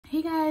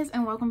Hey guys,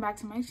 and welcome back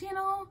to my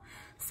channel.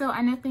 So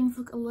I know things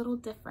look a little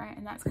different,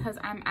 and that's because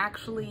I'm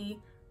actually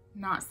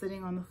not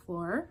sitting on the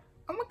floor.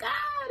 Oh my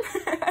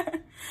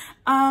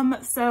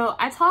god. So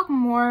I talk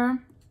more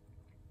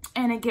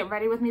in a get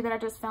ready with me that I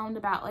just filmed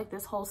about like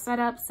this whole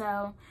setup.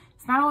 So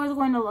it's not always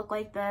going to look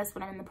like this,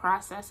 but I'm in the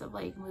process of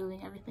like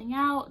moving everything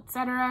out,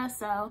 etc.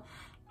 So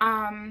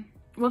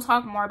we'll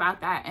talk more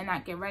about that in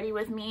that get ready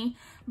with me.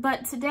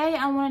 But today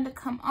I wanted to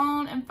come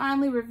on and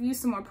finally review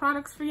some more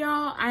products for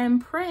y'all. I am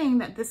praying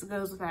that this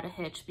goes without a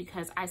hitch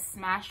because I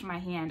smashed my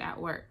hand at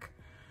work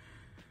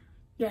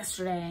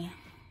yesterday.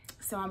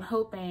 So I'm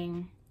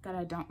hoping that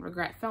I don't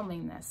regret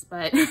filming this,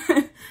 but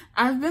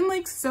I've been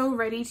like so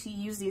ready to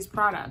use these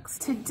products.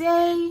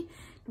 Today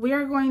we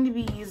are going to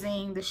be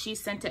using the She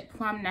Scented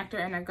Plum Nectar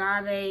and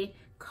Agave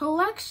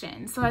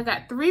collection. So I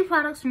got 3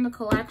 products from the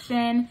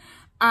collection.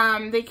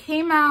 They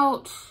came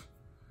out,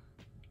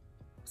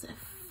 was it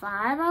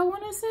 5, I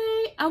want to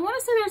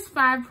say there's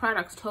 5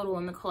 products total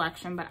in the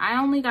collection, but I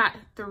only got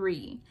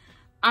 3.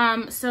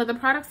 So the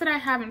products that I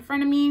have in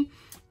front of me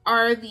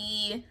are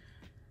the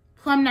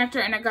Plum Nectar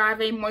and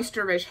Agave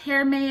Moisture Rich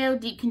Hair Mayo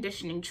Deep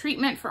Conditioning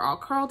Treatment for all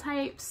curl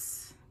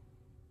types.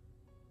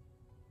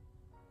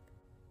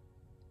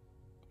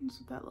 That's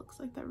what that looks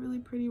like, that really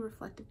pretty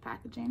reflective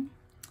packaging.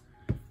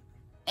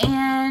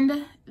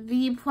 And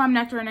the Plum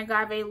Nectar and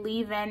Agave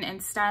Leave-In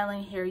and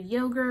Styling Hair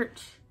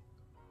Yogurt.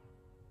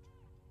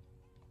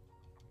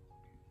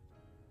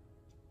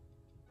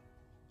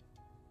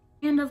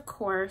 And of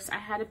course, I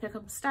had to pick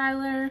up a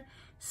styler,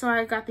 so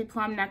I got the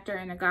Plum Nectar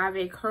and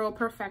Agave Curl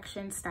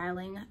Perfection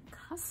Styling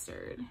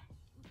Custard.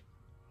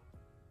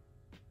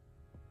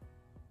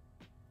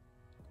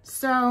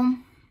 So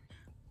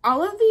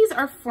all of these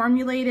are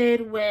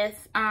formulated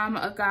with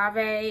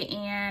agave,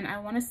 and I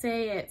want to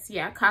say it's,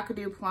 yeah,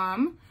 Kakadu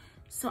plum.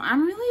 So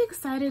I'm really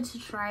excited to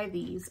try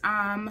these.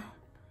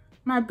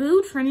 My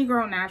boo, Trini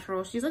Girl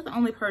Natural, she's like the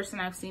only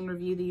person I've seen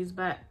review these,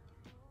 but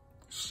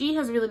she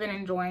has really been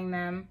enjoying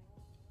them.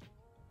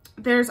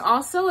 There's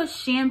also a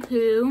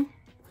shampoo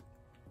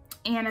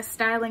and a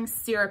styling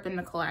syrup in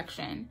the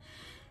collection,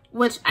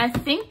 which I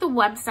think the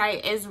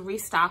website is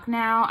restocked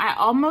now. I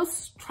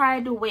almost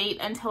tried to wait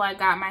until I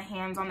got my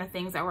hands on the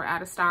things that were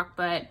out of stock,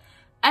 but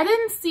I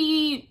didn't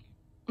see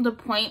the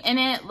point in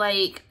it.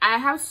 Like, I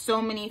have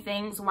so many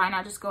things, why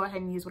not just go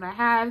ahead and use what I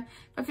have? If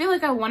I feel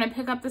like I want to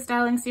pick up the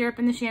styling syrup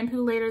and the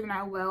shampoo later, then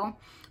I will.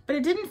 But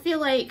it didn't feel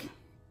like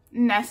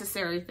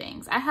necessary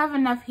things. I have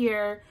enough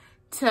here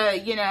to,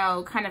 you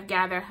know, kind of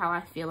gather how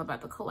I feel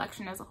about the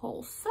collection as a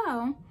whole.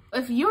 So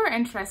if you're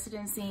interested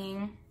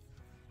in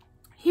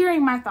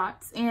hearing my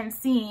thoughts and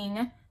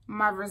seeing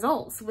my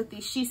results with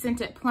the She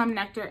Scented Plum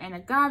Nectar and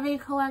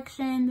Agave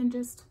collection, then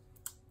just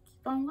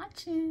keep on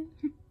watching.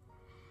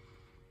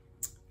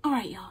 All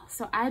right, y'all,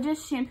 so I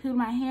just shampooed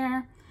my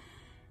hair.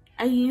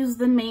 I use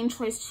the Main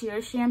Choice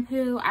Cheer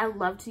shampoo. I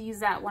love to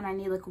use that when I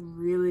need like a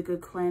really good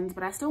cleanse,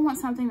 but I still want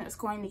something that's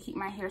going to keep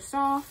my hair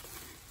soft,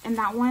 and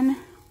that one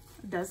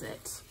does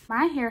it.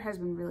 My hair has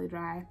been really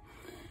dry.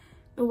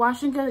 The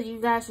wash and go that you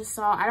guys just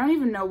saw, I don't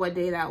even know what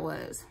day that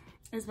was.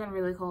 It's been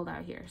really cold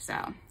out here,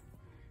 so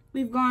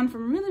we've gone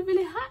from really,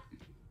 really hot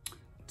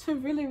to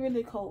really,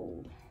 really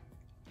cold,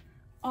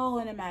 all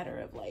in a matter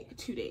of like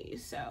 2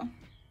 days. So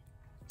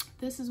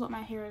this is what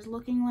my hair is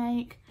looking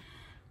like.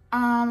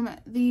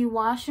 The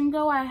wash and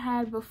go I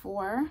had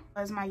before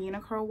was my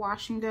Unicurl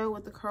wash and go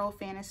with the Curl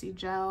Fantasy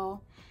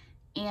Gel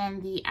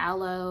and the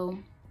Aloe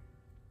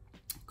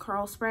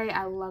curl spray.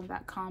 I love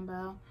that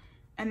combo,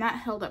 and that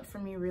held up for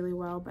me really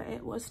well. But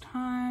it was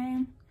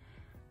time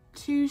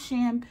to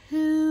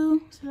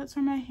shampoo, so that's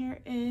where my hair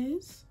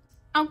is.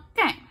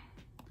 Okay,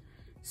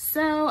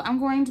 so I'm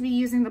going to be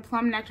using the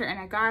Plum Nectar and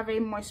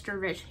Agave Moisture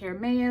Rich Hair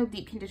Mayo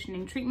Deep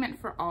Conditioning Treatment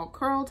for all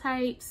curl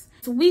types.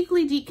 It's a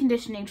weekly deep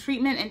conditioning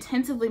treatment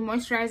intensively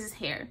moisturizes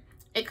hair.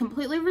 It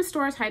completely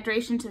restores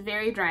hydration to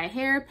very dry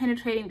hair,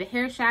 penetrating the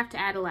hair shaft to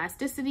add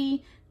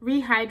elasticity,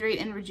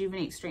 rehydrate, and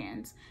rejuvenate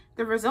strands.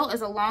 The result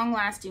is a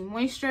long-lasting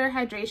moisture,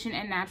 hydration,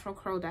 and natural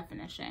curl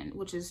definition,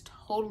 which is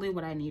totally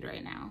what I need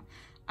right now.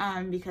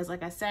 Because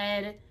like I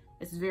said,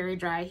 it's very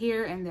dry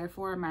here, and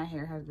therefore my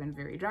hair has been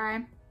very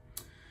dry.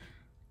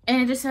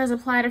 And it just says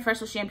apply to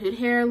freshly shampooed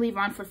hair, leave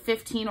on for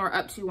 15 or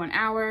up to 1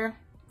 hour,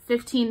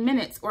 15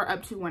 minutes or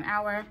up to 1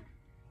 hour.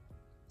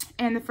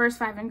 And the first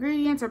 5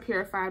 ingredients are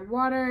purified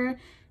water,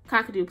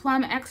 Kakadu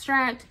plum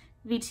extract,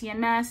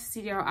 VTMS,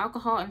 cetyl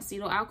alcohol, and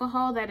cetyl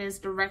alcohol. That is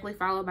directly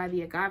followed by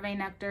the agave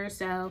nectar.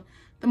 So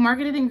the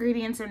marketed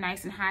ingredients are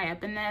nice and high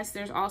up in this.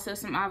 There's also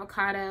some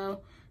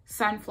avocado,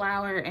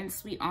 sunflower, and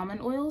sweet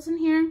almond oils in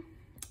here.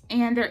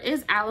 And there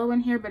is aloe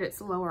in here, but it's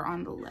lower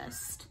on the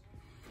list.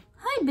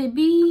 Hi,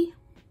 baby.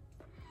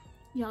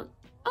 Y'all,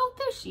 oh,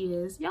 there she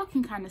is. Y'all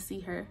can kind of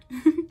see her.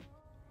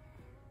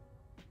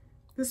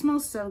 This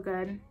smells so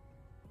good.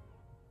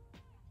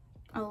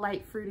 A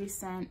light fruity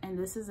scent, and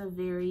this is a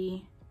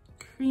very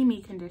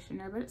creamy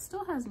conditioner, but it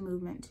still has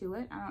movement to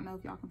it. I don't know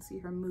if y'all can see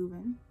her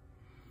moving.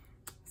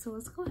 So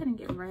let's go ahead and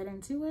get right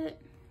into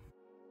it.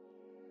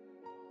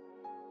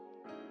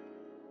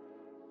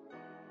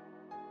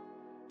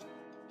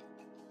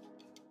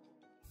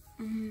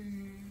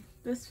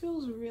 This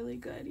feels really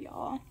good,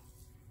 y'all.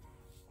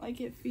 Like,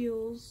 it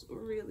feels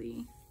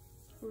really,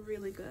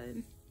 really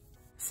good.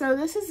 So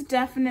this is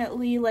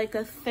definitely like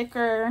a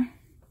thicker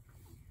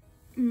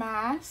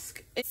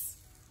mask. It's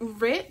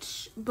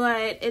rich,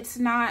 but it's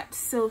not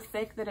so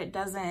thick that it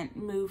doesn't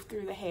move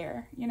through the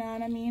hair. You know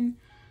what I mean?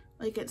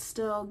 Like, it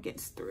still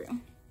gets through.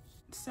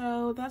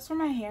 So that's where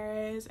my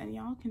hair is, and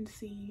y'all can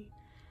see,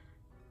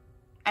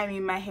 I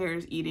mean, my hair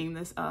is eating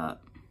this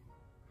up.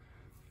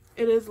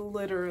 It is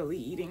literally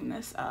eating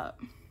this up.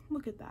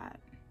 Look at that.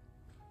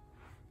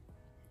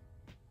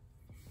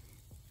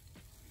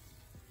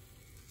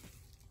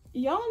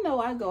 Y'all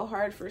know I go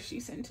hard for She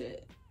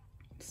Scented,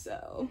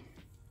 so.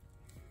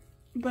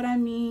 But I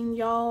mean,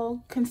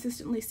 y'all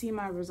consistently see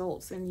my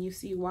results, and you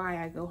see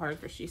why I go hard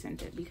for She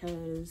Scented,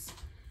 because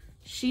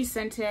She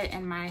Scented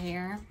and my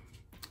hair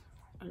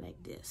are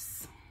like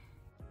this.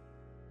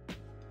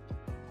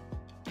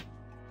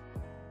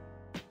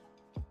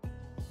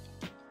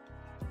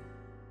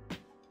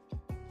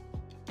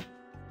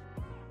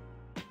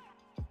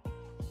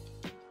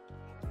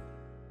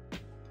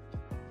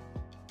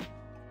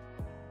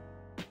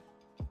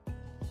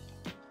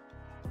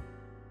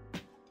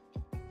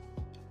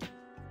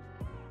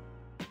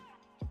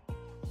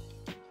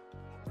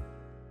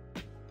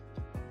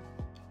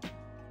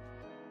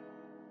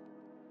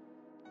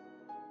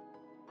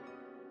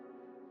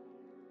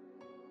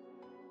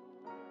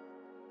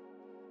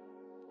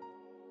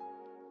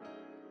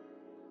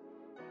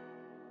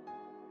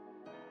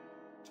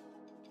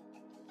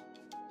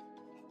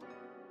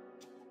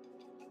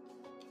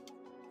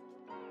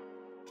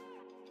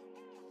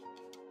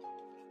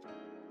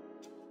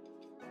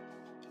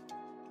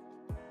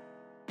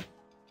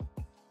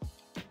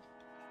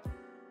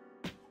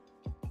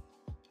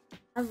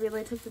 I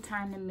really took the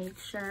time to make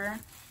sure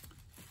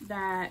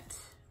that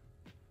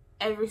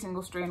every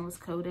single strand was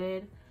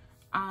coated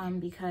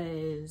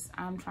because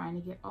I'm trying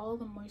to get all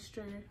the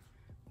moisture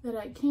that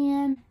I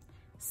can.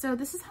 So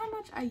this is how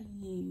much I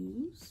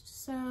used.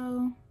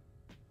 So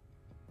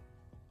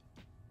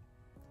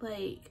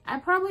like, I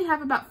probably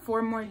have about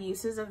 4 more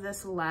uses of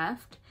this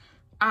left.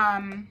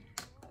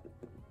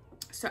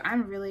 So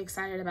I'm really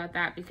excited about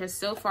that because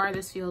so far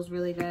this feels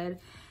really good.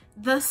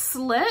 The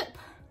slip,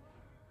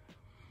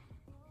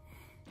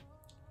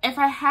 if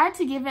I had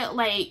to give it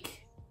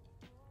like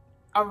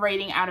a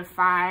rating out of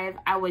 5,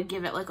 I would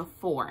give it like a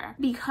 4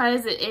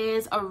 because it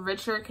is a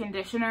richer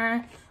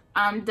conditioner.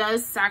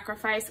 Does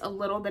sacrifice a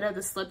little bit of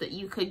the slip that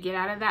you could get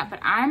out of that, but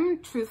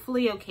I'm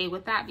truthfully okay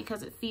with that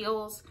because it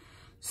feels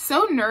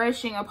so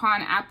nourishing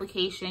upon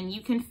application.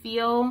 You can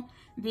feel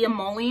the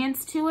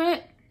emollients to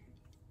it.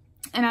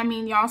 And I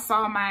mean, y'all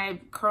saw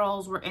my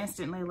curls were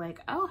instantly like,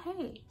 oh,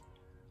 hey,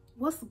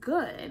 what's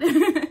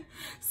good?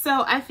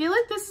 So I feel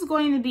like this is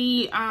going to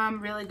be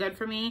really good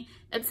for me.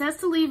 It says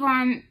to leave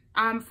on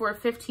for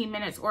 15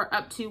 minutes or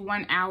up to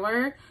 1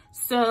 hour.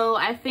 So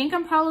I think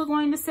I'm probably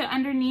going to sit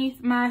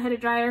underneath my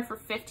hooded dryer for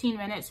 15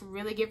 minutes,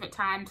 really give it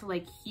time to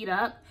like heat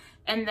up.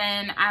 And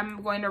then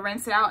I'm going to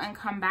rinse it out and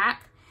come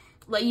back,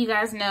 let you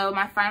guys know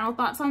my final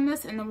thoughts on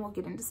this, and then we'll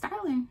get into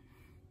styling.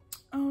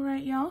 All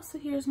right, y'all, so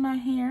here's my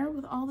hair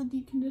with all the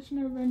deep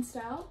conditioner rinsed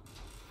out.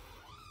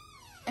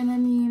 And I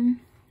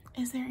mean,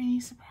 is there any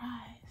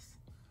surprise?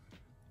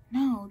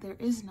 No, there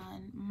is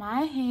none.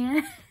 My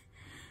hair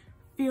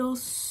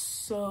feels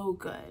so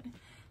good.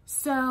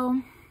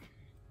 So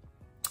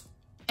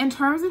in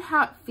terms of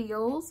how it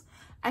feels,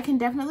 I can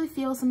definitely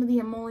feel some of the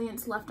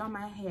emollients left on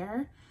my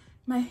hair.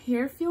 My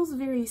hair feels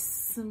very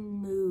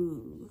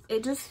smooth.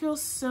 It just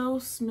feels so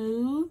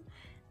smooth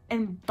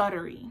and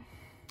buttery.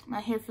 My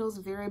hair feels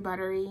very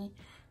buttery,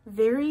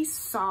 very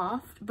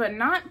soft, but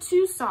not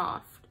too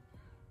soft.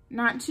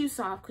 Not too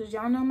soft, because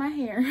y'all know my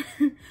hair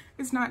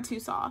is not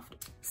too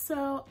soft.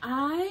 So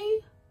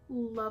I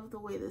love the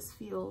way this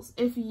feels.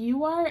 If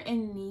you are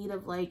in need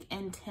of like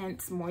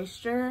intense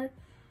moisture,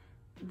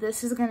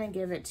 this is gonna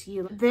give it to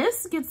you.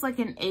 This gets like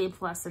an A+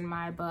 in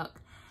my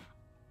book.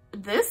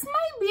 This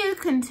might be a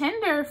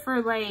contender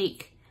for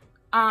like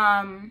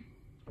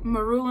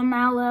Marula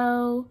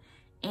Mallow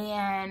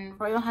and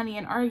Royal Honey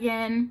and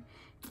Argan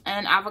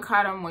and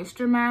Avocado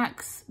Moisture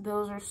Max.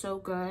 Those are so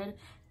good.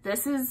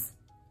 This is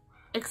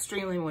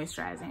extremely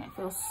moisturizing. It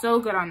feels so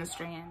good on the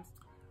strands.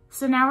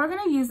 So now we're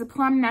going to use the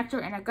Plum Nectar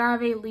and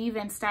Agave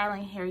leave-in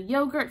styling hair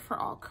yogurt for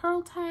all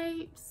curl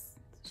types.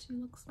 That's what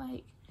she looks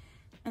like.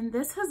 And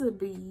this has a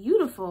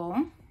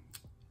beautiful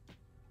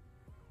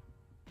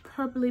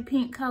purpley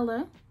pink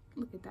color.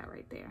 Look at that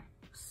right there.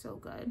 So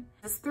good.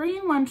 This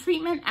 3-in-1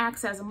 treatment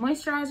acts as a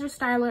moisturizer,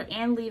 styler,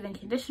 and leave-in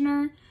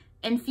conditioner.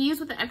 Infused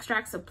with the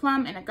extracts of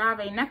plum and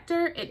agave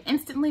nectar, it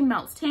instantly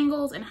melts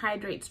tangles and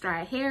hydrates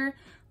dry hair,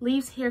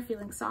 leaves hair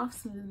feeling soft,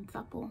 smooth, and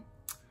supple.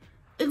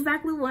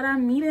 Exactly what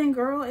I'm needing,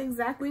 girl.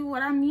 Exactly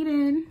what I'm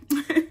needing.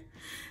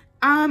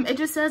 It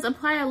just says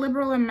apply a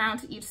liberal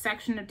amount to each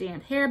section of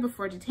damp hair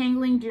before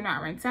detangling. Do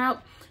not rinse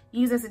out.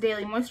 Use as a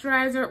daily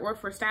moisturizer or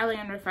for styling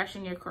and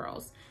refreshing your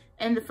curls.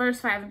 And the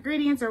first 5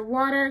 ingredients are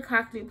water,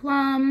 Kakadu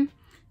plum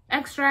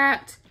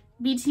extract,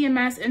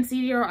 BTMS and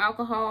CDO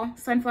alcohol,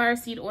 sunflower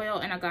seed oil,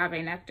 and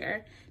agave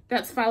nectar.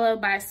 That's followed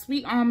by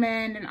sweet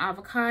almond and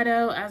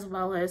avocado, as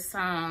well as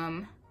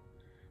some,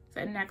 is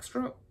that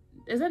Nextro?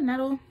 Is that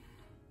nettle?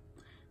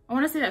 I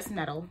want to say that's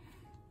nettle.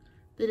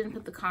 They didn't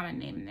put the common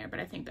name in there,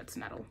 but I think that's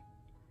nettle.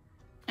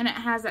 And it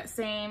has that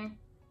same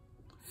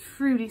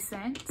fruity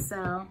scent,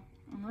 so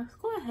let's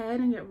go ahead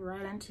and get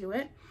right into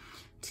it.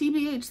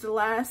 TBH, the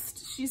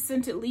last She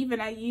Scented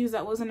leave-in I used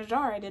that was in a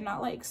jar I did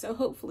not like, so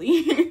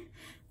hopefully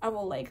I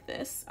will like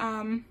this.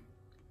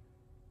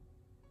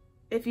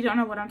 If you don't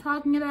know what I'm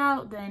talking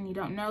about, then you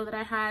don't know that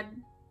I had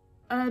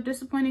a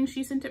disappointing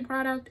She Scented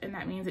product, and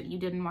that means that you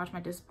didn't watch my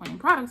disappointing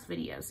products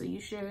video, so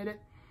you should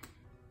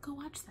go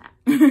watch that.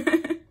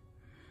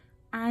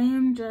 I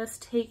am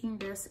just taking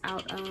this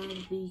out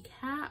of the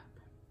cap,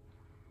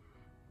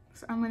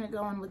 so I'm gonna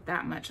go in with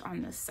that much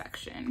on this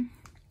section.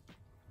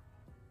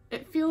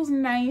 It feels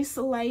nice,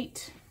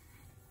 light.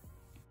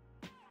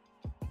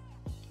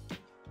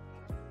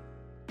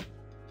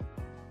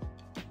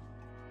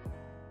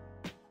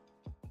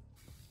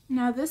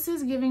 Now this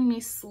is giving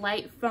me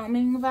slight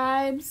foaming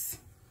vibes,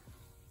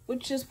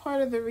 which is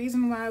part of the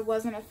reason why I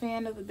wasn't a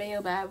fan of the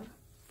Baobab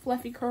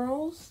fluffy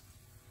curls.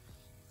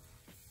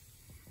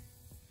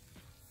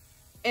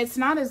 It's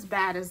not as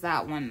bad as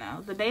that one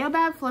though. The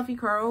Baobab fluffy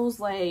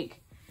curls, like,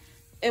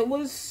 it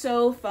was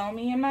so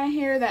foamy in my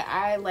hair that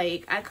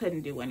I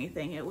couldn't do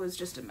anything. It was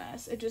just a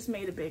mess. It just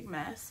made a big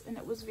mess and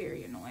it was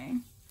very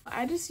annoying.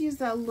 I just used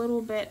that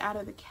little bit out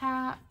of the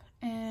cap,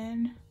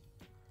 and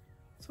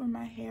that's where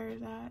my hair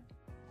is at.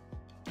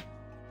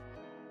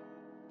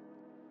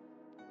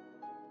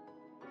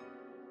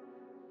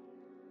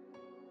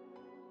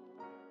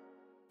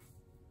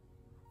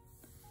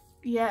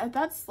 Yeah, if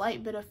that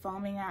slight bit of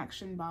foaming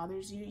action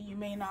bothers you, you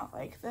may not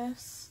like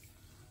this.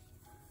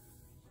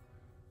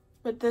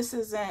 But this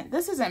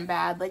isn't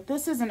bad. Like,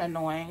 this isn't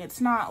annoying.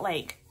 It's not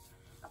like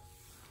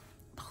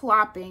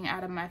plopping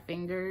out of my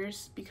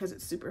fingers because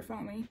it's super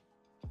foamy.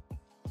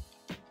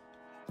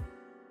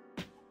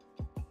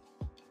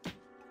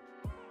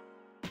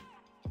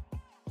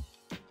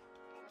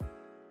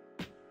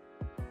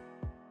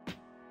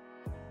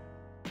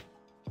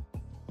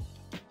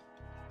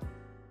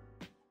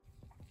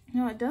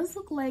 Now it does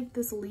look like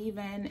this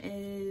leave-in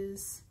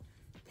is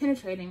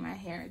penetrating my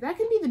hair. That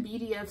can be the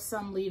beauty of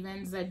some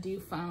leave-ins that do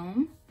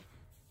foam,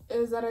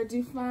 is that I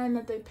do find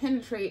that they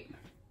penetrate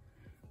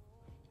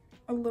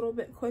a little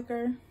bit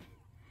quicker.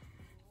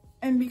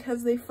 And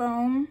because they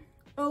foam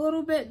a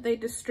little bit, they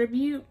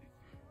distribute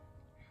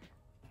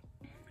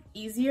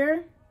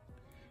easier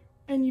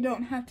and you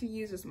don't have to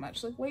use as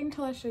much. Like, wait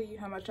until I show you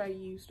how much I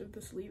used of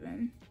this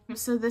leave-in.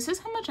 So this is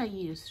how much I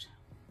used.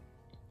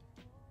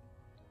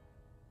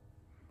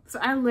 So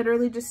I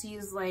literally just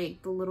used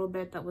like the little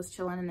bit that was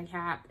chilling in the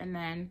cap and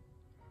then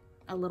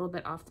a little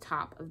bit off the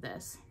top of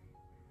this.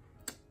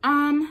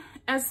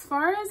 As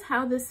far as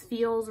how this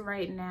feels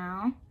right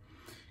now,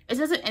 it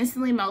says it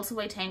instantly melts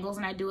away tangles,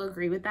 and I do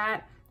agree with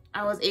that.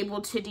 I was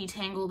able to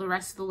detangle the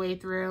rest of the way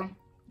through,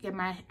 get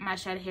my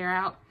shed hair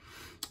out,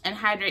 and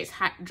hydrates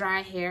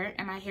dry hair,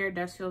 and my hair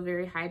does feel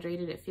very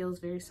hydrated. It feels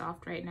very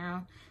soft right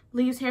now.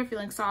 Leaves hair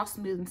feeling soft,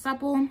 smooth, and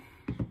supple.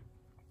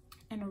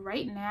 And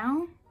right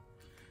now,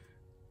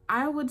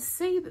 I would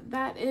say that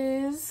that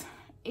is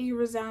a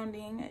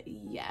resounding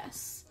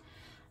yes.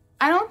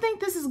 I don't think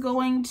this is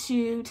going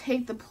to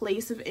take the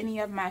place of any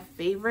of my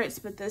favorites,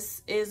 but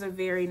this is a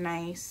very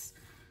nice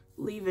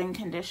leave-in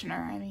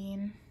conditioner. I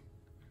mean,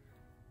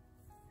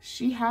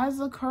 she has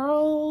the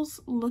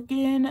curls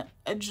looking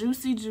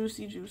juicy,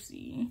 juicy,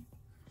 juicy.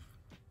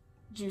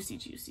 Juicy,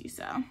 juicy,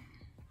 so.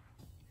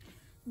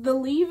 The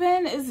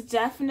leave-in is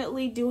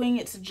definitely doing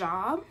its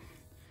job.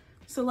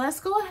 So let's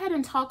go ahead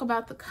and talk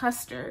about the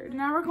custard.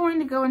 Now we're going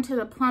to go into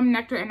the Plum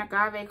Nectar and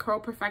Agave Curl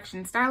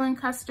Perfection Styling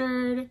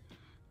Custard.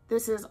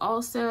 This is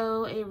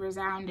also a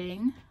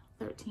resounding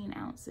 13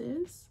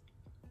 ounces.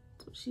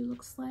 That's what she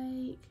looks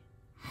like.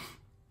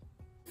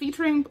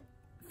 Featuring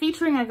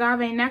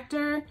agave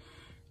nectar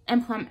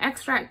and plum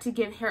extract to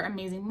give hair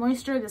amazing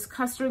moisture. This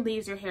custard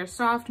leaves your hair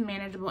soft,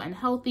 manageable, and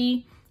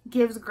healthy.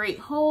 Gives great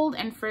hold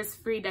and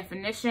frizz-free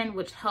definition,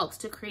 which helps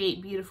to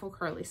create beautiful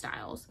curly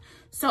styles.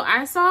 So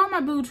I saw my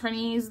boo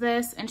Trini use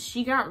this, and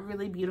she got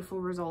really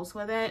beautiful results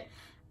with it.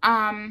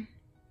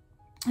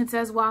 It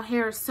says, while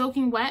hair is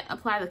soaking wet,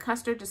 apply the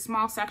custard to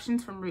small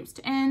sections from roots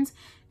to ends,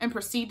 and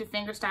proceed to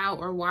fingerstyle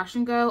or wash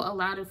and go,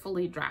 allow to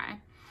fully dry.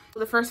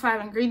 The first 5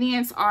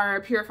 ingredients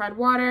are purified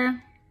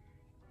water,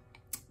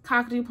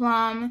 Kakadu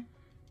plum,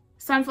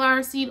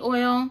 sunflower seed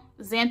oil,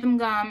 xanthan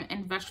gum,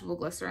 and vegetable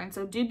glycerin.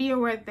 So do be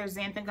aware that there's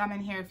xanthan gum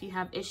in here if you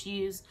have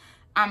issues.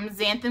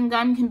 Xanthan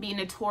gum can be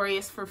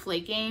notorious for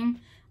flaking,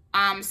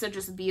 so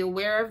just be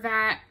aware of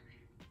that.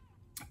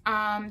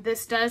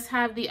 This does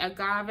have the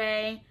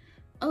agave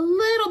a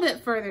little bit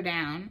further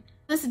down.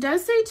 This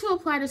does say to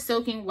apply to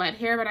soaking wet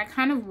hair, but I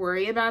kind of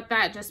worry about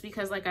that just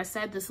because, like I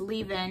said, this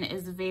leave-in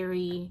is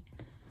very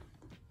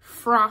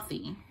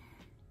frothy.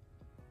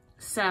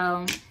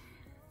 So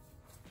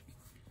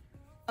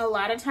a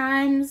lot of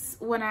times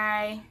when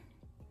I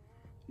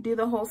do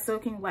the whole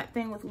soaking wet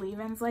thing with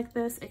leave-ins like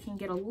this, it can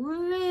get a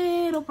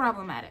little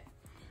problematic.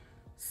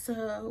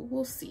 So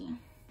we'll see.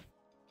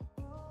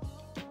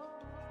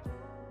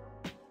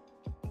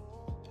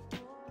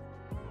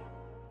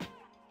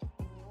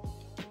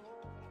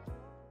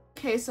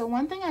 Okay, so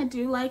one thing I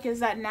do like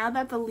is that now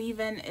that the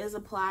leave-in is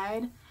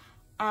applied,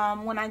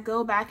 when I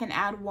go back and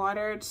add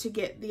water to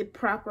get the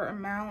proper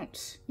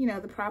amount, you know,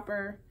 the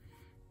proper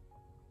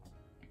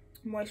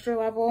moisture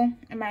level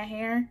in my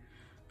hair,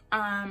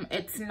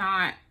 it's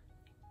not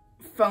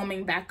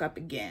foaming back up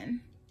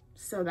again.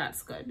 So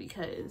that's good,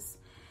 because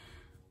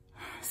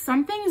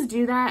some things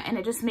do that and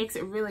it just makes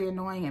it really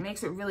annoying. It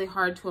makes it really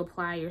hard to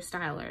apply your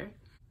styler.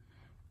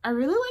 I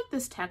really like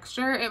this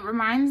texture. It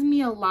reminds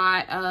me a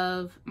lot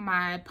of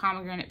my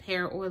pomegranate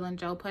pear oil and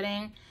gel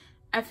pudding.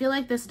 I feel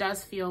like this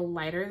does feel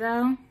lighter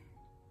though.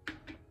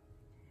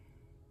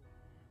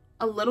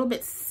 A little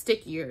bit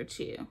stickier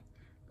too.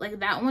 Like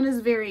that one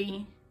is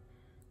very,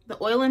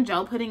 the oil and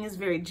gel pudding is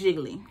very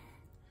jiggly.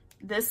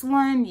 This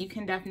one, you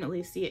can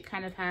definitely see it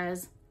kind of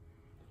has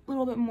a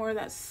little bit more of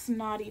that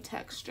snotty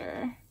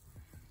texture.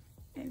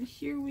 And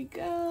here we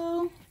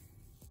go.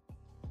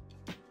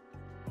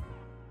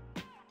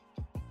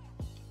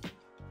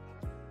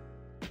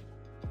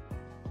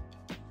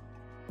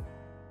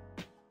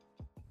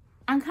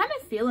 I'm kind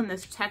of feeling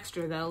this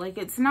texture though. Like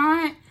it's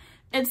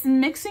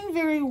mixing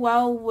very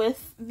well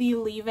with the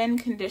leave-in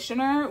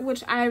conditioner,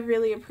 which I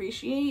really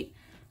appreciate,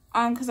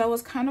 because I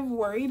was kind of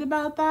worried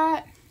about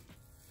that.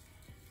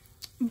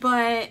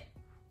 But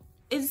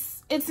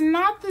it's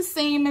not the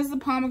same as the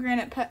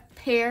pomegranate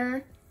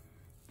pear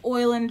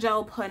oil and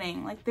gel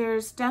pudding. Like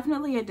there's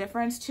definitely a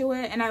difference to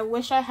it, and I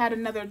wish I had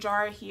another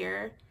jar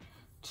here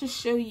to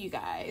show you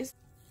guys.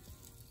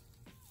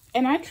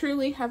 And I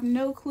truly have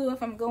no clue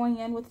if I'm going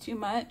in with too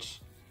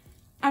much.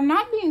 I'm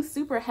not being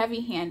super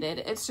heavy-handed.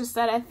 It's just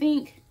that I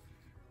think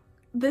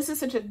this is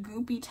such a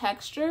goopy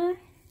texture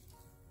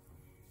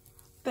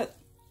that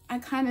I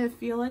kind of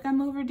feel like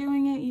I'm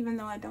overdoing it, even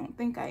though I don't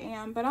think I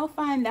am. But I'll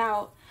find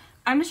out.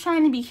 I'm just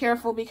trying to be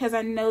careful because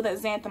I know that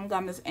xanthan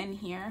gum is in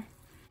here.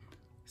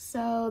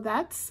 So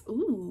that's,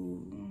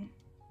 ooh.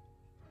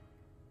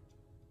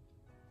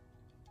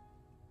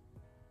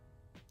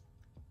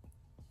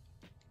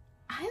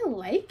 I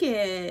like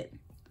it.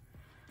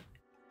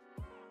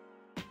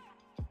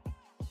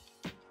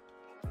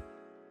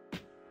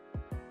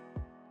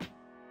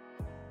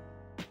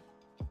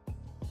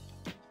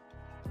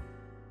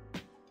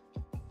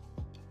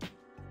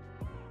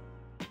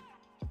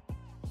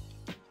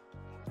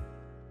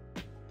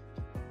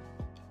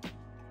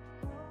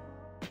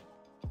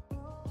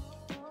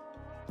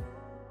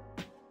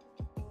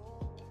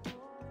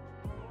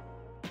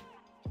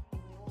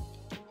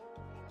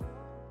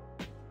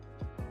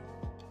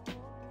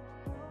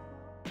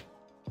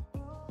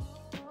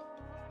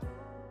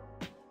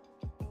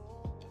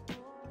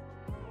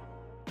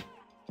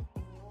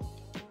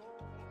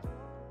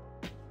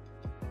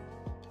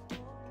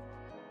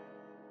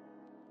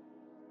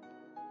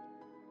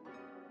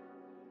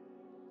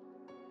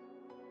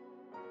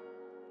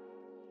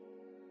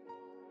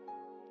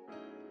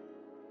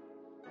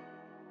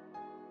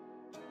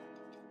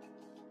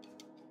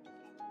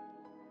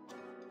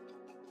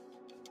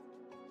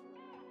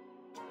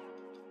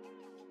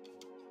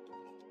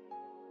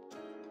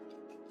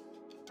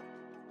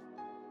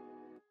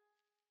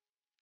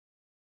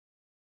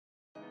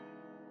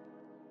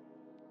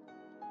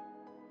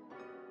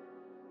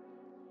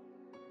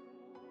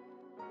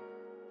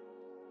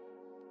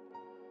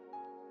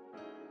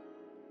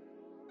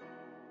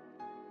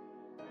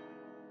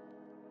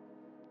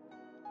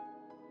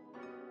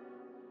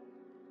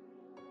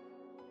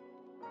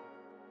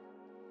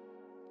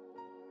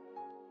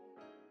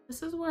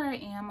 This is where I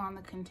am on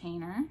the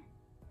container.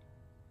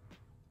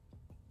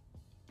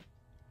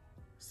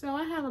 So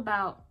I have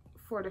about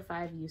 4 to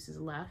 5 uses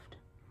left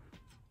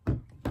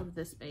of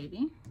this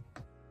baby.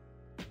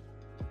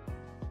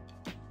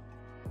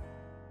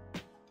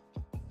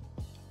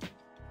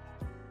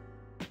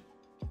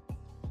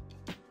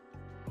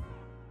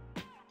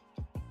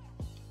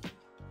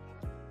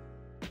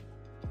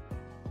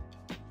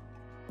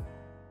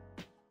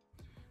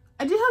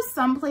 I do have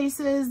some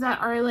places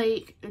that are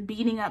like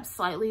beating up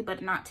slightly,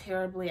 but not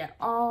terribly at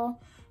all.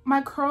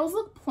 My curls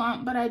look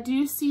plump, but I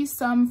do see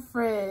some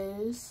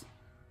frizz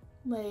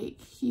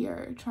like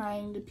here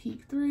trying to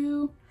peek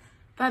through.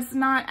 That's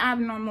not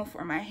abnormal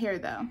for my hair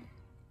though.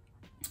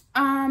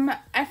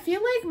 I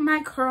feel like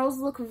my curls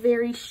look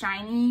very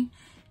shiny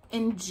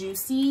and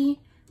juicy,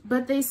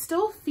 but they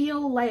still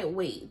feel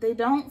lightweight. They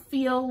don't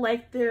feel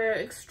like they're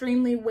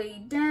extremely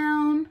weighed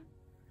down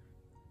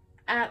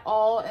at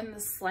all in the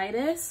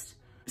slightest.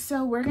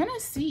 So we're gonna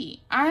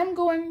see. I'm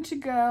going to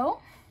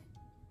go.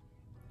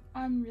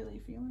 I'm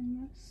really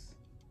feeling this.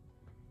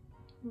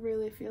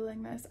 Really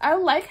feeling this. I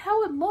like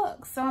how it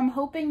looks. So I'm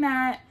hoping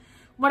that,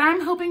 what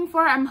I'm hoping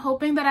for, I'm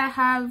hoping that I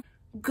have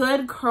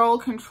good curl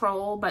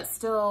control, but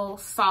still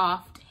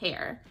soft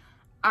hair.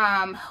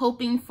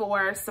 Hoping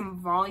for some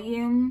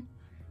volume,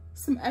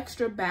 some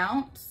extra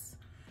bounce.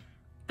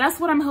 that's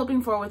what I'm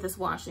hoping for with this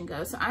wash and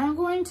go. So I'm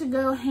going to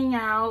go hang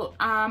out.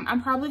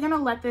 I'm probably gonna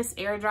let this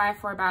air dry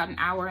for about an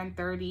hour and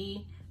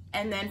 30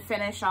 and then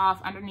finish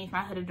off underneath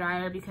my hooded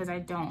dryer because I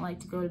don't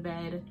like to go to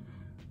bed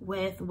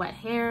with wet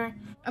hair.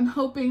 I'm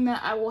hoping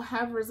that I will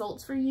have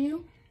results for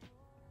you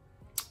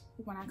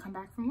when I come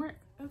back from work.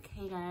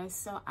 Okay guys,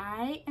 so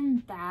I am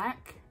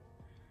back.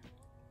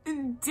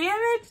 Damn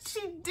it,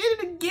 she did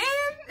it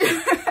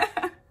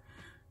again.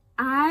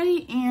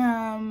 I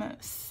am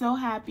so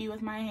happy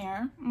with my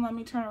hair. Let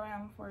me turn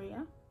around for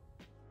you.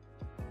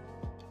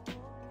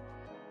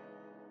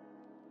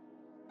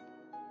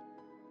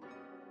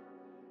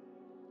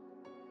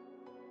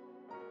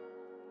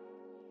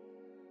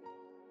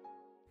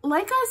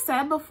 Like I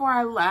said before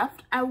I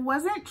left, I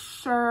wasn't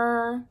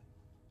sure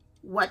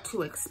what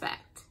to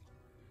expect.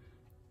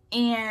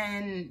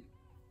 And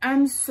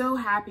I'm so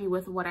happy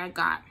with what I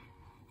got.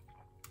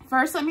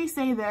 First, let me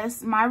say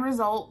this, my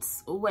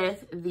results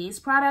with these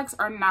products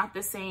are not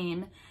the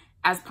same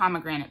as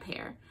pomegranate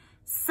pear.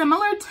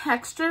 Similar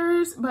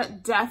textures,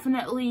 but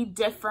definitely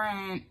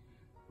different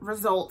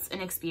results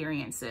and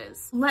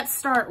experiences. Let's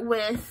start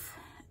with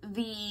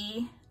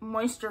the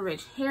Moisture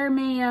Rich Hair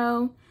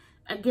Mayo.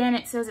 Again,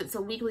 it says it's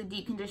a weekly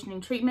deep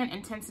conditioning treatment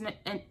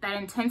that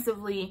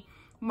intensively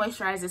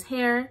moisturizes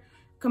hair,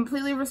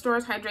 completely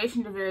restores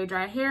hydration to very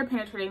dry hair,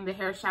 penetrating the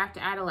hair shaft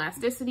to add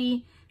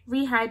elasticity,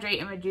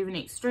 rehydrate and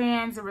rejuvenate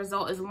strands. The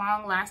result is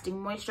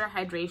long-lasting moisture,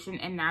 hydration,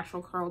 and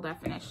natural curl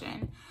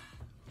definition.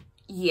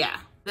 Yeah,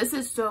 this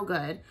is so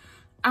good.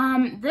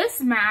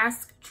 This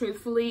mask,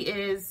 truthfully,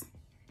 is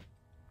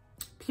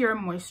pure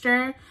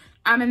moisture.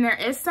 And there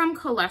is some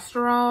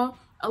cholesterol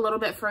a little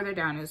bit further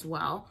down as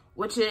well,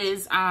 which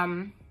is,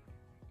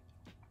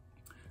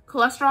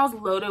 cholesterol is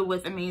loaded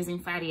with amazing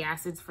fatty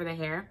acids for the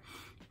hair.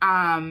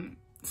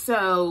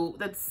 So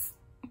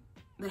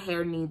the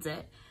hair needs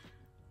it.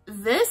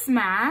 This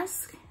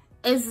mask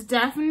is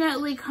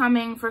definitely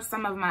coming for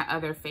some of my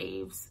other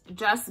faves,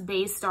 just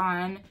based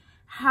on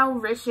how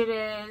rich it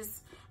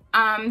is.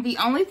 The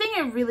only thing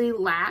it really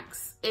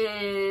lacks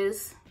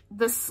is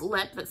the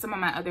slip that some of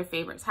my other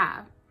favorites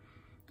have.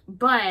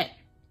 But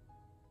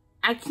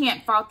I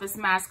can't fault this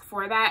mask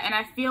for that. And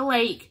I feel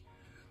like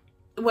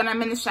when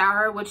I'm in the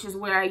shower, which is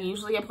where I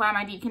usually apply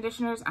my deep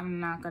conditioners, I'm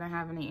not gonna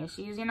have any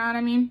issues, you know what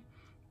I mean?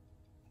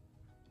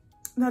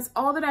 That's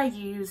all that I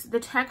use. The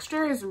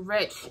texture is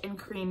rich and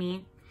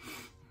creamy.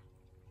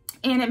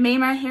 And it made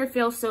my hair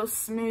feel so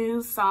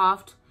smooth,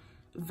 soft,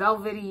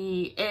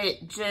 velvety.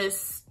 It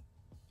just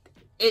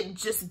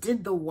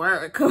did the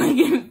work. Like,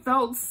 it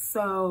felt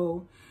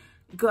so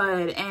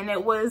good. And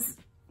it was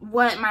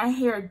what my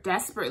hair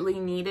desperately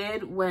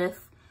needed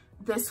with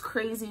this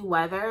crazy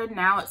weather.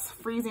 Now it's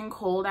freezing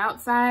cold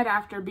outside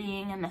after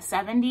being in the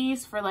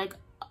 70s for like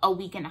a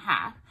week and a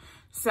half.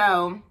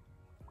 So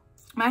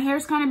my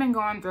hair's kind of been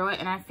going through it,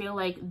 and I feel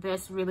like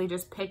this really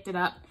just picked it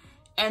up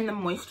in the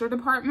moisture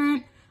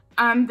department.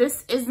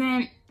 This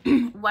isn't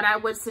what I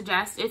would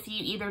suggest if you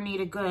either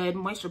need a good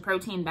moisture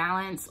protein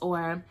balance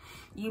or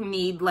you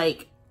need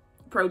like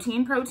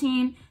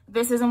protein.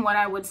 This isn't what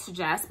I would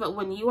suggest, but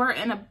when you are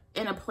in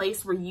a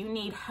place where you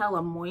need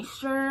hella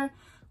moisture,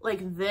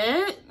 like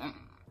this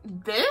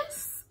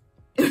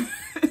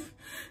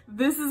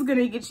this is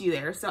gonna get you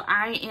there. So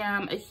I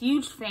am a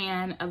huge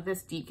fan of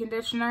this deep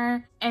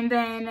conditioner. And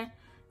then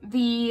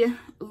the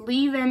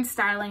leave-in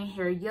styling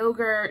hair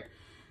yogurt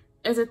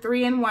is a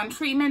 3-in-1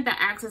 treatment that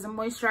acts as a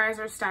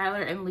moisturizer,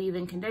 styler, and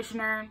leave-in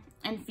conditioner.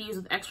 Infused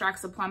with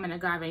extracts of plum and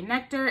agave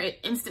nectar,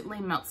 it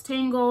instantly melts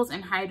tangles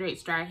and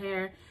hydrates dry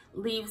hair,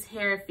 leaves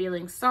hair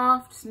feeling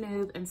soft,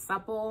 smooth, and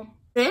supple.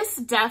 This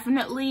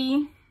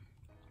definitely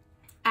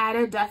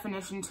added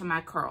definition to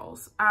my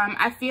curls.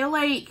 I feel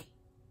like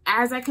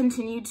as I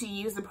continued to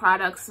use the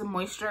products, the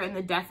moisture and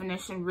the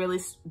definition really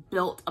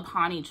built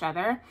upon each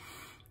other,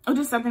 which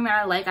is something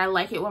that I like. I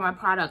like it when my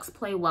products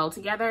play well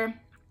together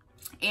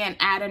and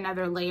add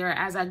another layer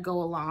as I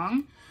go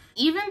along.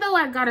 Even though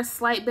I got a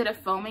slight bit of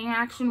foaming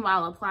action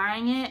while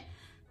applying it,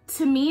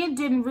 to me it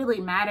didn't really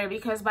matter,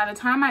 because by the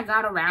time I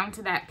got around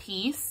to that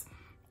piece,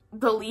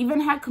 the leave-in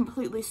had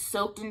completely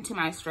soaked into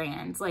my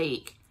strands.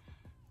 Like,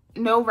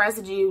 no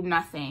residue,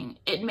 nothing.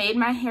 It made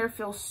my hair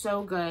feel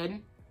so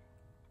good.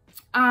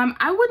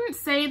 I wouldn't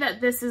say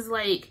that this is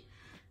like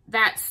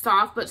that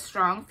soft but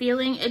strong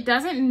feeling. It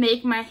doesn't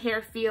make my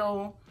hair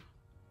feel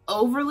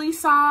overly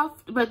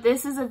soft, but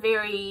this is a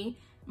very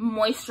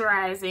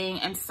moisturizing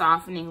and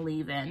softening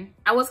leave-in.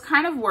 I was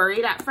kind of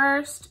worried at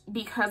first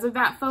because of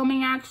that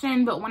foaming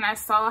action, but when I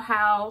saw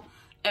how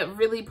it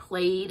really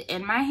played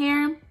in my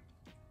hair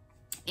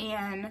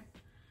and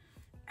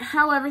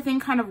how everything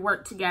kind of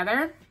worked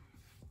together,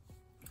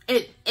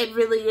 it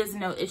really is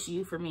no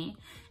issue for me.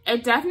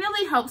 It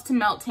definitely helps to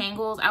melt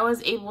tangles. I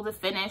was able to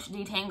finish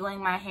detangling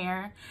my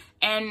hair,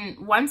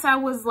 and once I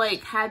was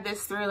like, had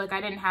this through, like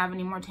I didn't have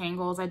any more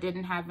tangles. I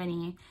didn't have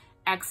any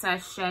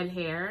excess shed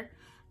hair.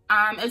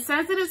 It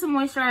says that it's a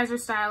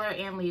moisturizer, styler,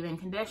 and leave-in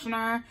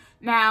conditioner.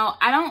 Now,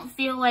 I don't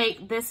feel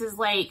like this is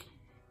like,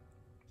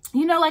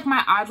 you know, like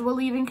my Adwoa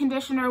leave-in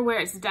conditioner,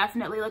 where it's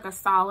definitely like a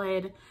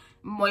solid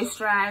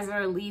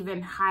moisturizer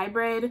leave-in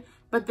hybrid,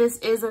 but this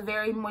is a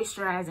very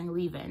moisturizing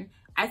leave-in.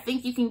 I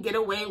think you can get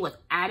away with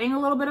adding a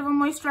little bit of a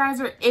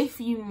moisturizer if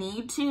you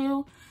need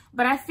to,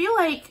 but I feel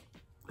like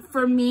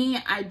for me,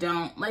 I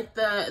don't. Like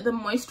the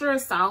moisture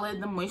is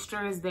solid, the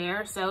moisture is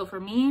there. So for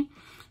me,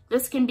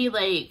 this can be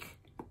like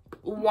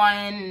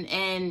one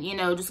and, you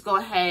know, just go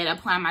ahead,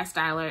 apply my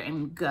styler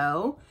and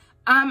go.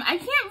 I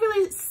can't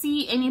really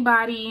see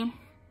anybody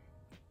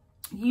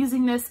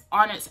using this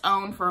on its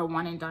own for a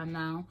one and done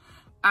though,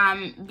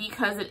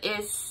 because it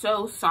is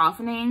so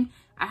softening.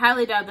 I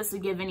highly doubt this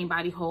would give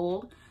anybody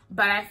hold,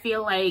 but I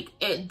feel like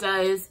it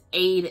does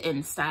aid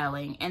in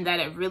styling and that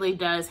it really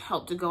does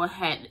help to go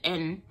ahead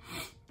and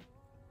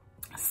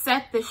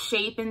set the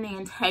shape and the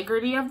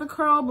integrity of the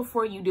curl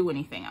before you do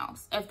anything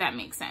else, if that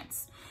makes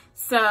sense.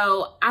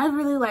 So I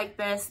really like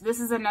this. This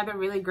is another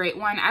really great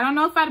one. I don't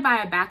know if I'd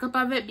buy a backup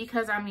of it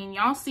because, I mean,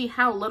 y'all see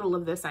how little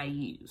of this I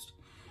used.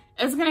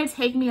 It's going to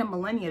take me a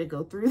millennia to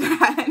go through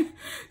that.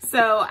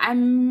 So I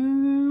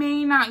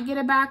may not get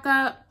a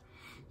backup,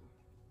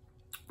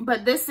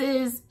 but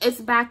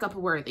it's backup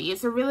worthy.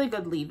 It's a really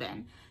good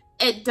leave-in.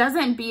 It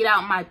doesn't beat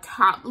out my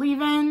top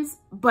leave-ins,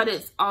 but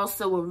it's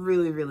also a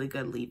really, really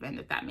good leave-in,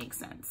 if that makes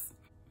sense.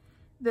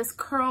 This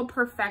Curl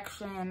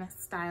Perfection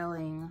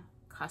Styling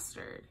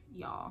Custard,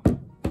 y'all.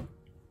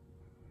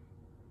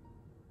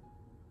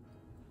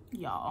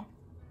 Y'all.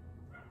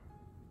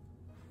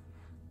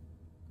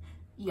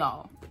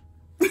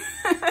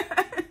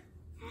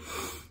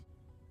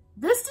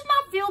 This did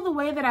not feel the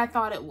way that I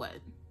thought it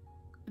would.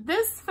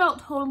 This felt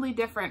totally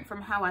different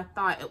from how I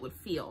thought it would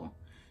feel.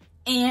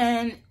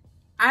 And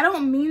I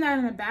don't mean that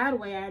in a bad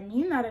way. I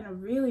mean that in a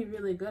really,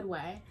 really good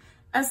way.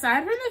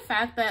 Aside from the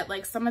fact that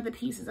like some of the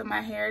pieces of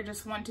my hair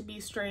just want to be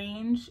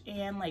strange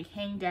and like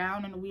hang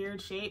down in a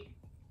weird shape.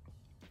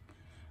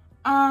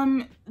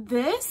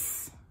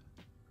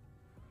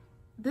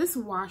 This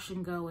wash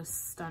and go is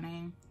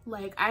stunning.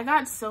 Like I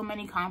got so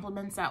many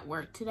compliments at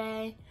work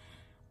today.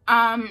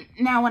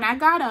 Now when I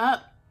got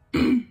up,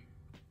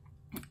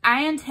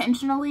 I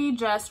intentionally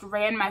just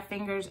ran my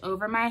fingers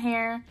over my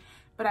hair,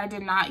 but I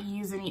did not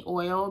use any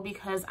oil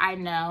because I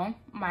know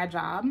my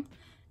job.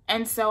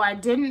 And so I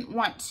didn't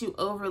want to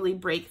overly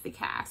break the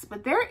cast,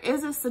 but there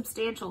is a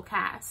substantial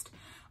cast.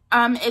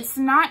 It's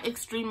not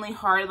extremely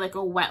hard like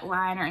a wet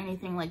line or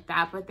anything like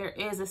that, but there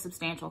is a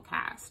substantial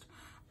cast.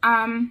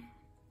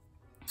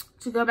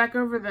 To go back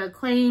over the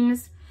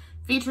claims,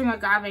 featuring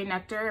agave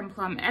nectar and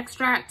plum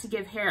extract to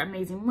give hair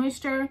amazing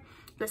moisture.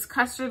 This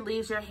custard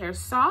leaves your hair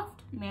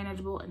soft,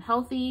 manageable, and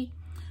healthy.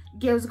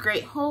 Gives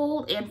great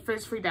hold and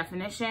frizz-free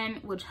definition,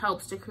 which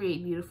helps to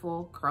create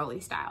beautiful curly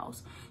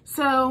styles.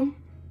 So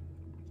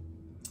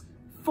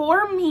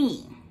for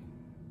me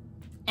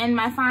and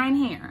my fine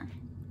hair,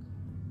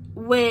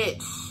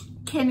 which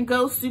can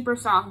go super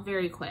soft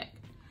very quick,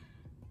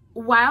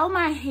 while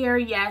my hair,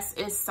 yes,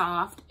 is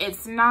soft,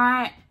 it's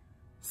not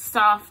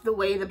soft the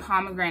way the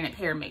pomegranate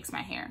pear makes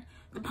my hair.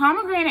 The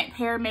pomegranate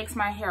pear makes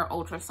my hair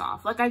ultra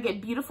soft. Like I get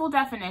beautiful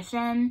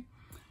definition,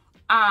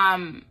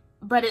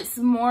 but it's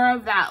more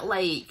of that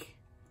like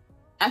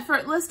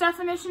effortless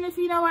definition, if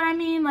you know what I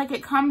mean. Like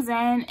it comes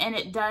in and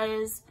it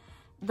does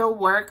the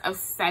work of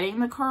setting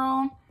the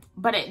curl,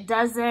 but it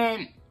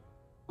doesn't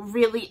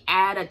really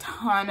add a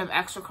ton of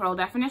extra curl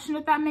definition,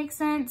 if that makes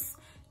sense.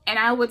 And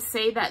I would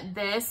say that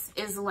this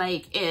is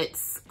like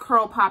its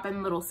curl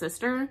poppin' little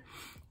sister.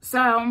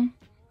 So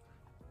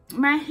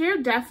my hair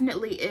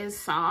definitely is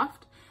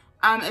soft,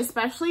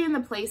 especially in the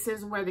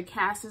places where the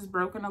cast is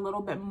broken a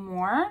little bit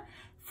more.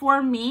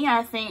 For me,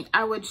 I think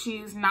I would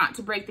choose not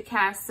to break the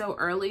cast so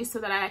early so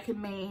that I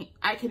can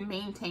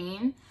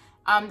maintain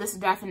this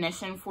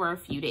definition for a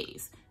few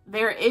days.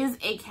 There is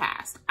a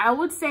cast. I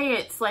would say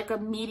it's like a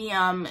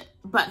medium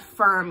but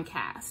firm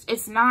cast.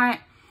 It's not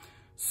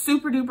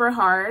super duper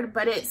hard,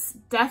 but it's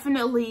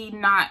definitely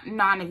not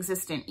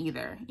non-existent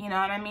either. You know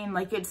what I mean?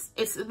 Like it's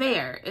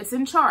there. It's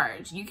in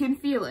charge. You can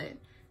feel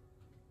it.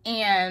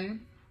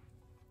 And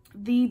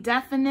the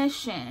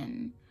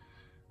definition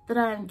that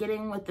I'm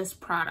getting with this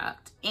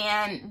product,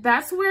 and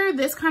that's where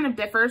this kind of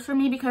differs for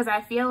me, because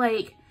I feel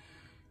like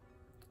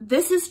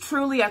this is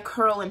truly a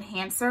curl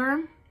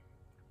enhancer.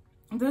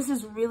 This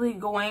is really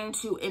going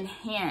to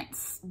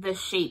enhance the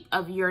shape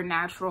of your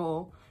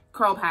natural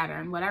curl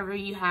pattern. Whatever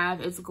you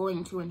have, it's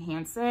going to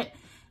enhance it.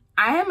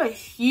 I am a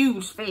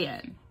huge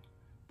fan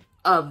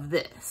of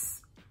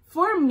this.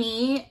 For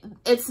me,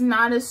 it's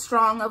not as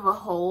strong of a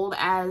hold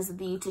as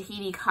the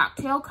Tahiti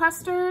Cocktail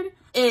Custard.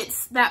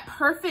 It's that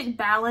perfect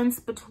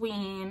balance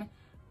between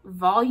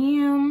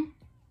volume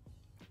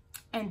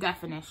and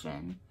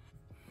definition.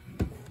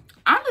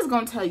 I'm just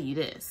gonna tell you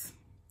this.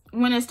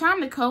 When it's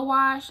time to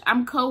co-wash,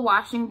 I'm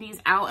co-washing these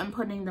out and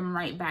putting them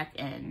right back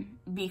in,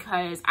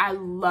 because I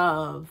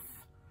love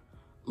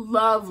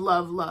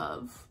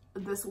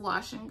this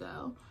wash and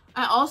go.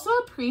 I also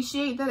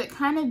appreciate that it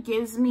kind of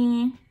gives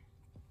me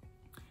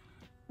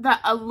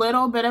a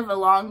little bit of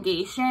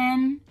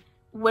elongation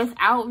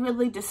without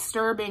really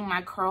disturbing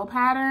my curl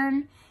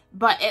pattern,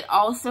 but it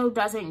also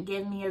doesn't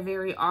give me a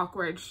very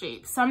awkward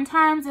shape.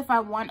 Sometimes if I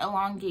want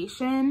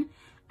elongation,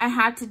 I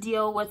have to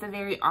deal with a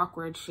very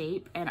awkward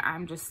shape, and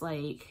I'm just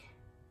like,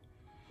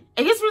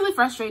 it gets really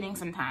frustrating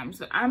sometimes,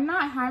 but I'm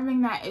not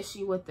having that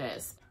issue with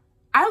this.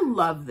 I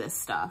love this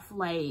stuff.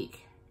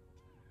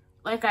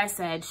 Like I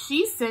said,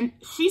 She Sent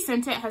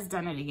It has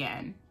done it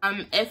again.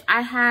 If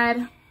I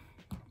had,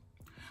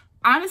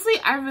 honestly,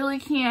 I really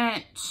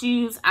can't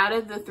choose out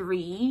of the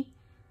 3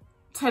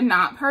 to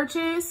not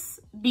purchase,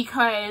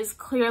 because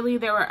clearly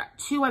there were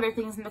 2 other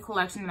things in the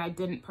collection that I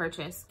didn't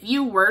purchase. If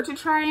you were to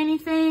try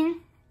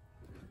anything,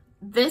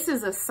 this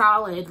is a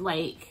solid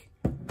like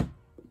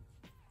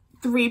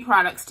 3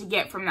 products to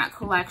get from that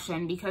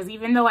collection, because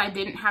even though I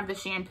didn't have the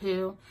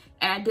shampoo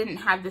and I didn't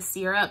have the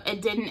syrup,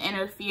 it didn't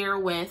interfere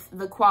with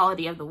the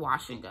quality of the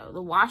wash and go.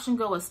 The wash and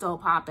go is still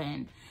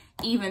popping,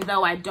 even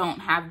though I don't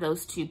have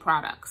those 2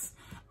 products.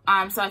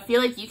 So I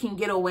feel like you can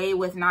get away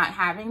with not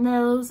having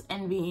those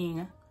and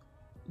being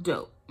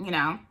dope, you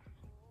know?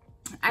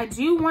 I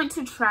do want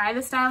to try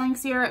the styling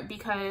syrup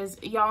because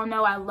y'all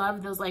know I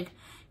love those like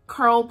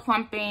curl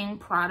plumping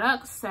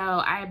products. So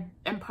I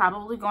am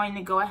probably going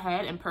to go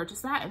ahead and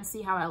purchase that and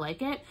see how I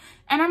like it.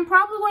 And I'm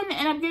probably going to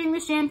end up getting the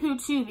shampoo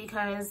too,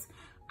 because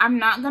I'm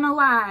not gonna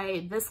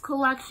lie, this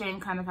collection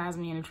kind of has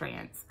me in a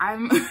trance.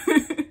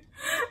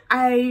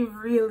 I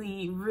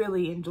really,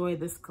 really enjoy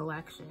this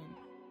collection.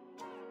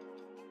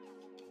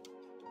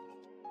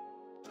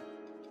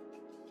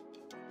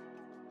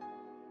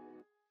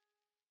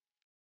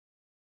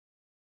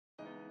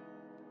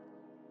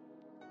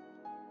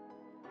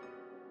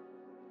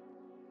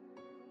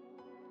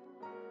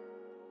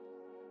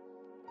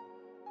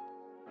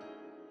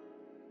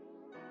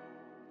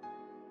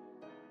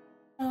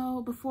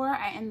 So before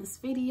I end this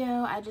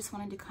video, I just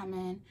wanted to come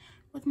in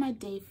with my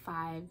day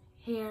 5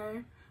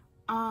 hair.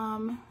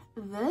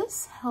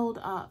 This held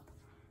up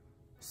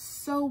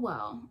so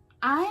well.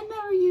 I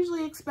never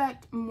usually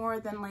expect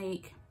more than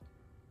like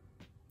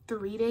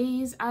 3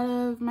 days out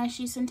of my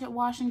She Sent It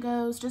wash and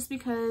goes, just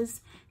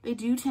because they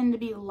do tend to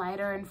be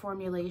lighter in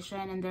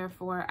formulation, and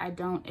therefore I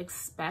don't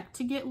expect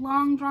to get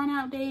long drawn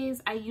out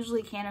days. I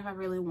usually can if I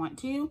really want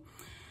to,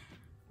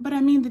 but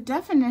I mean, the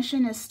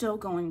definition is still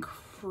going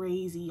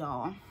crazy,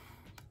 y'all.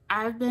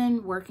 I've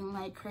been working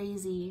like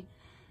crazy,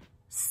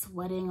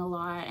 sweating a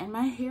lot, and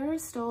my hair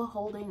is still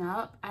holding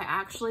up. I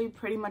actually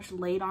pretty much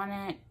laid on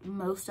it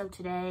most of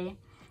today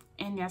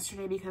and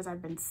yesterday because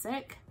I've been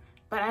sick,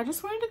 but I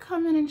just wanted to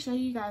come in and show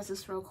you guys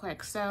this real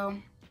quick. So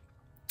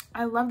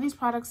I love these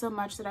products so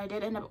much that I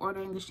did end up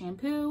ordering the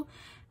shampoo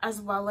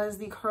as well as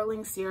the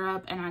curling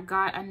syrup, and I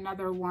got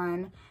another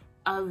one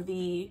of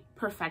the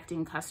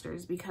perfecting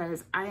custards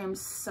because I am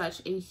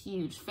such a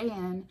huge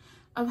fan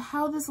of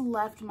how this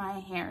left my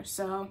hair.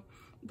 So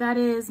that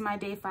is my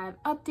day 5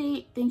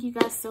 update. Thank you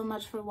guys so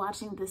much for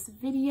watching this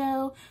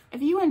video.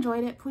 If you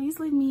enjoyed it, please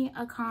leave me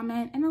a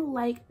comment and a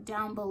like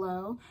down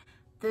below.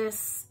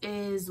 This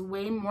is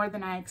way more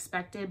than I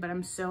expected, but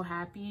I'm so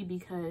happy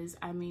because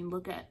I mean,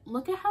 look at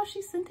how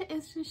She Sent It.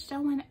 It's just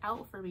showing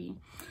out for me.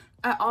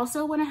 I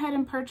also went ahead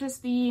and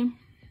purchased the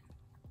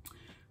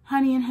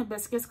honey and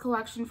hibiscus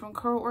collection from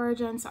Curl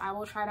Origin, so I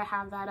will try to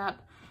have that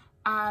up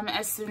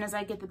as soon as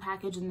I get the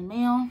package in the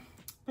mail.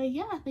 But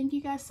yeah, thank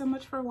you guys so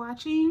much for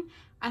watching.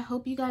 I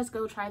hope you guys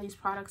go try these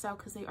products out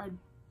because they are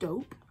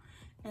dope,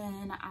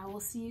 and I will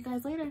see you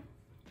guys later.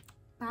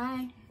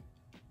 Bye.